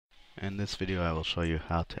In this video I will show you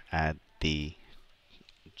how to add the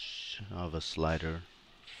Java slider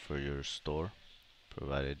for your store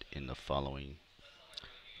provided in the following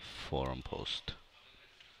forum post.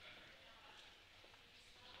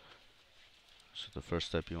 So the first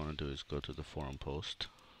step you want to do is go to the forum post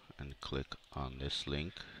and click on this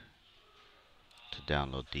link to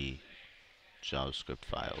download the JavaScript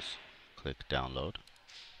files. Click download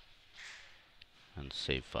and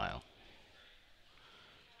save file.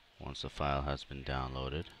 Once the file has been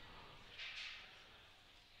downloaded,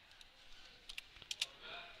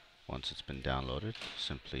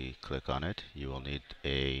 simply click on it. You will need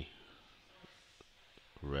a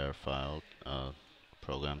rare file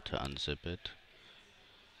program to unzip it.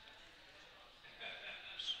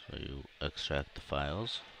 So you extract the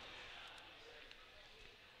files,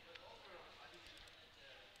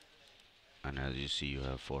 and as you see you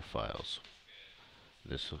have 4 files.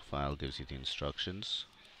 This file gives you the instructions.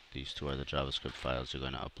 These 2 are the JavaScript files you're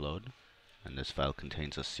going to upload, and this file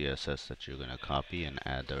contains a CSS that you're going to copy and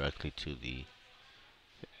add directly to the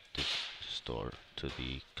store, to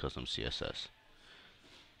the custom CSS.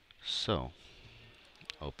 So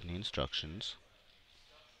open the instructions,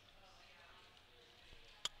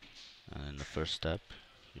 and in the first step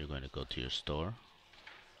you're going to go to your store,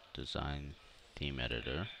 design theme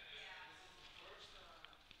editor.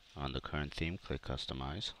 On the current theme, click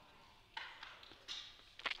customize.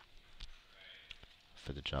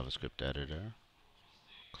 For the JavaScript editor,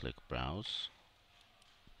 click browse.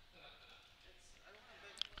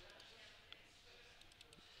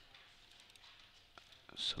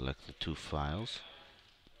 Select the 2 files,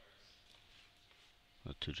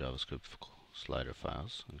 the 2 JavaScript slider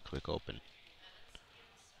files, and click open.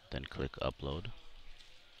 Then click upload.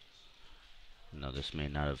 Now this may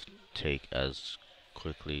not have take as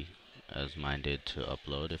quickly as mine did to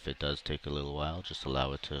upload. If it does take a little while, just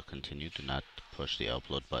allow it to continue. Do not push the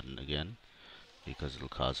upload button again, because it'll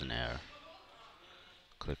cause an error.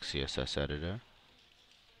 Click CSS editor,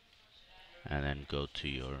 and then go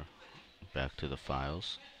to back to the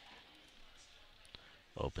files.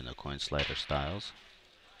 Open the coin slider styles.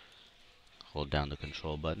 Hold down the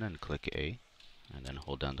control button and click A, and then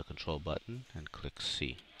hold down the control button and click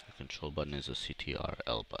C. The control button is a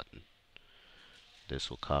CTRL button. This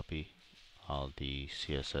will copy all the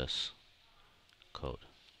CSS code.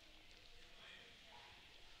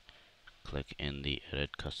 Click in the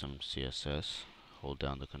Edit Custom CSS, hold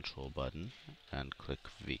down the control button and click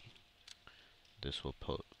V. This will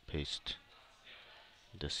paste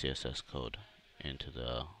the CSS code into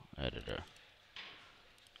the editor.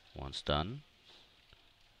 Once done,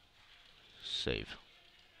 save.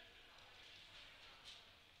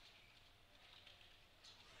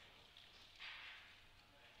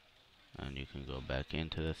 And you can go back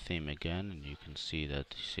into the theme again, and you can see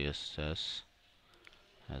that the CSS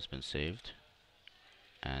has been saved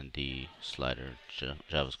and the slider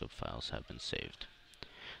JavaScript files have been saved.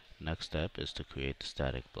 Next step is to create the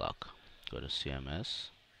static block. Go to CMS,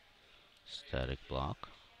 static block,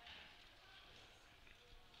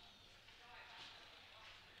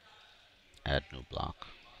 add new block.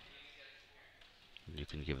 You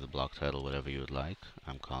can give the block title whatever you would like.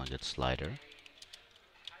 I'm calling it slider.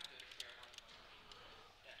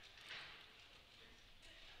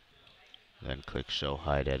 Then click show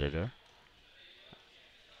hide editor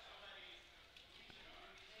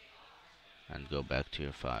and go back to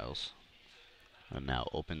your files. And now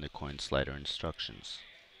open the coin slider instructions.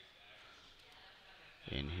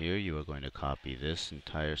 In here you are going to copy this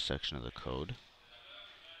entire section of the code.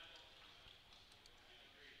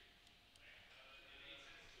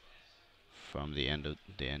 From the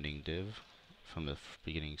ending div, from the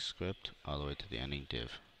beginning script all the way to the ending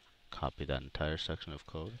div. Copy that entire section of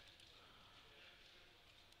code.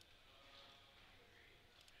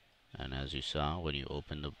 And as you saw, when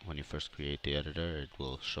you first create the editor, it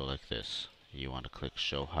will show like this. You want to click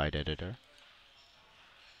show hide editor,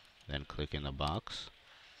 then click in the box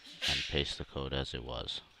and paste the code as it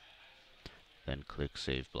was. Then click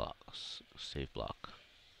save block.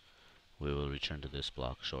 We will return to this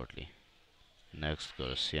block shortly. Next, go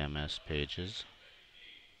to CMS pages,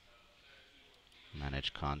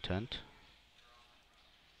 manage content.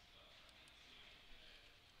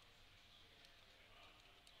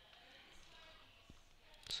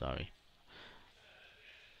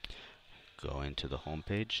 Go into the home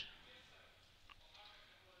page,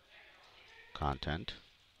 content,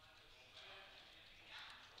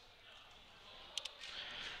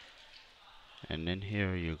 and in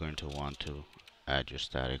here you're going to want to add your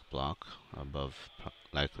static block above,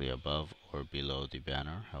 likely above or below the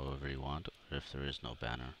banner, however you want, or if there is no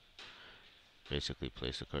banner. basically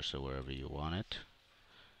place the cursor wherever you want it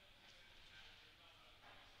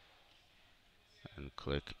and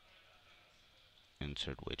click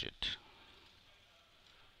Insert Widget.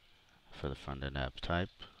 For the front-end app type,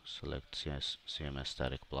 select CMS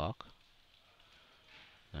static block,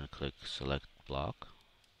 then click Select Block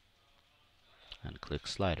and click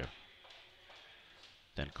Slider.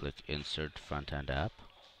 Then click Insert Front-end App,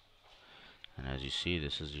 and as you see,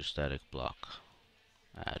 this is your static block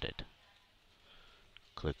added.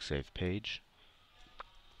 Click Save Page,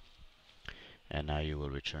 and now you will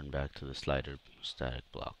return back to the slider static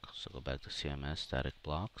block. So go back to CMS static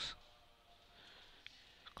blocks,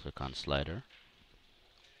 click on Slider,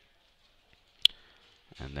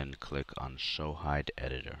 and then click on Show Hide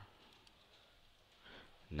Editor.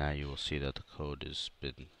 Now you will see that the code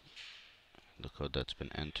that's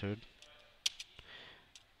been entered.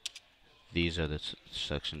 These are the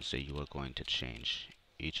sections that you are going to change.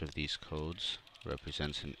 Each of these codes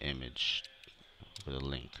represents an image with a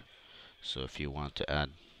link. So if you want to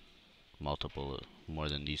add more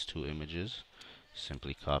than these 2 images,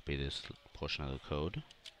 simply copy this portion of the code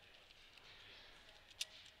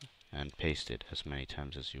and paste it as many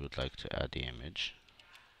times as you would like to add the image.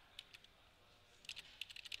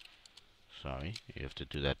 Sorry, you have to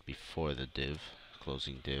do that before the div,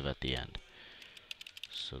 closing div at the end.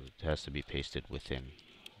 So it has to be pasted within,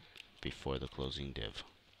 before the closing div.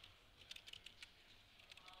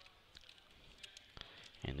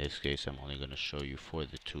 In this case, I'm only going to show you for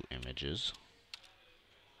the 2 images.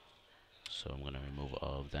 So I'm going to remove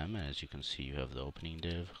all of them, and as you can see, you have the opening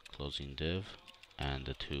div, closing div, and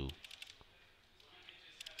the 2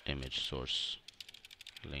 image source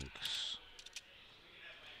links.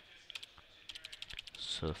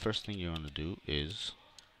 So the first thing you want to do is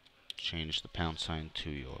change the # to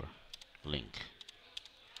your link.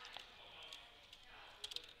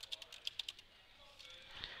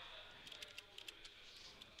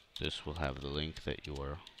 This will have the link that you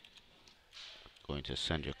are going to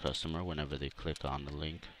send your customer whenever they click on the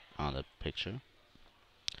link on the picture.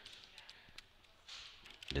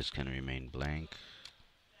 This can remain blank.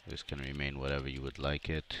 This can remain whatever you would like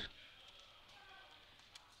it.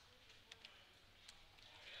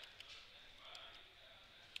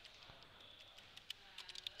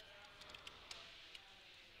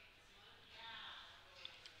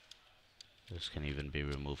 This can even be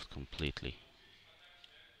removed completely.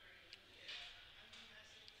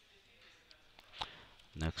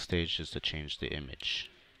 Next stage is to change the image.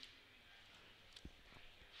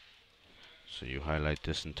 So you highlight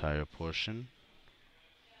this entire portion,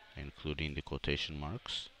 including the quotation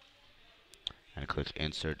marks, and click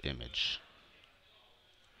Insert Image.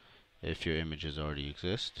 If your images already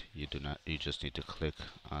exist, you just need to click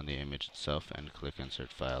on the image itself and click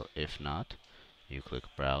Insert File. If not, you click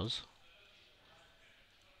Browse,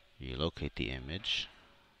 you locate the image,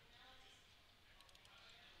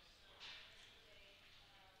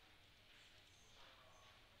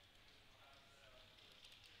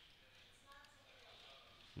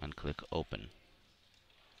 and click Open.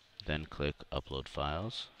 Then click Upload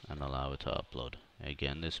Files and allow it to upload.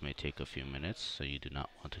 Again, this may take a few minutes, so you do not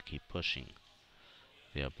want to keep pushing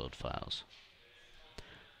the upload files.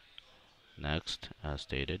 Next, as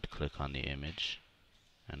stated, click on the image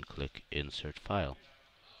and click Insert File.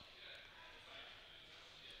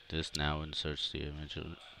 This now inserts the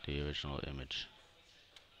original image.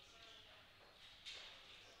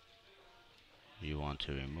 You want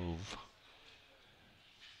to remove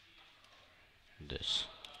this.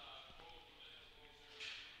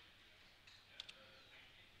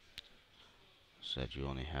 So that you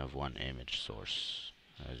only have one image source,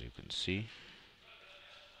 as you can see.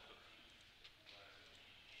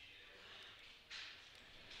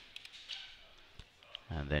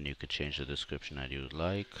 And then you could change the description that you would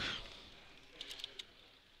like.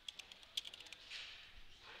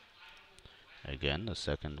 Again, the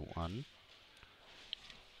second one,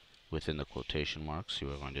 within the quotation marks,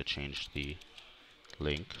 you are going to change the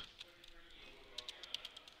link.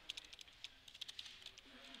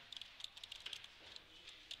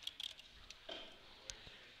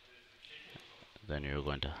 Then you're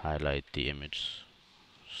going to highlight the image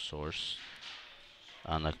source.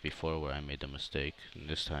 Unlike before where I made the mistake, and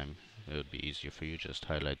this time it would be easier for you. Just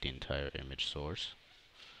highlight the entire image source.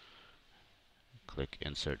 Click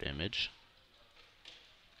Insert Image.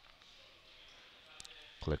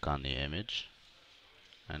 Click on the image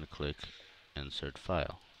and click Insert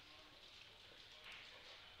File.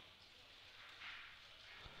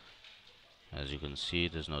 As you can see,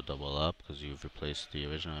 there's no double up because you've replaced the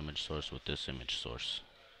original image source with this image source.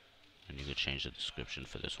 And you could change the description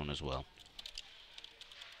for this one as well.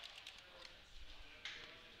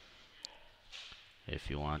 If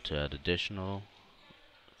you want to add additional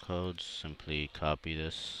codes, simply copy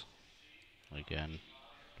this. Again,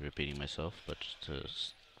 repeating myself, but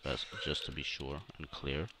just to be sure and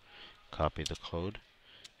clear, copy the code,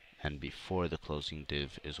 and before the closing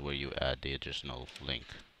div is where you add the additional link.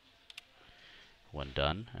 When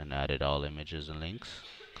done and added all images and links,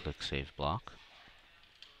 click Save Block.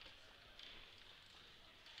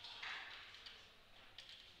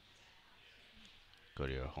 Go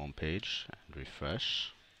to your home page and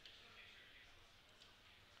refresh.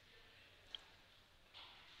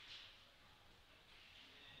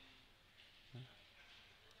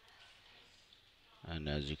 And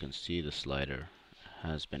as you can see, the slider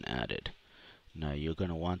has been added. Now you're going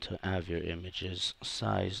to want to have your images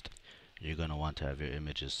sized. You're going to want to have your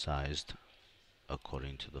images sized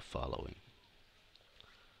according to the following.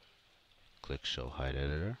 Click Show Height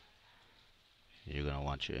Editor. You're going to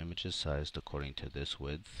want your images sized according to this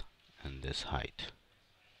width and this height.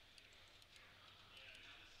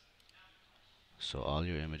 So all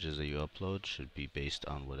your images that you upload should be based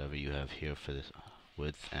on whatever you have here for this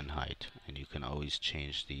width and height. And you can always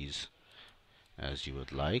change these as you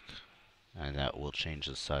would like, and that will change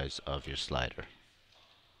the size of your slider.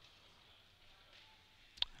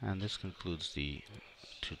 And this concludes the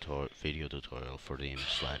video tutorial for the image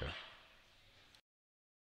slider.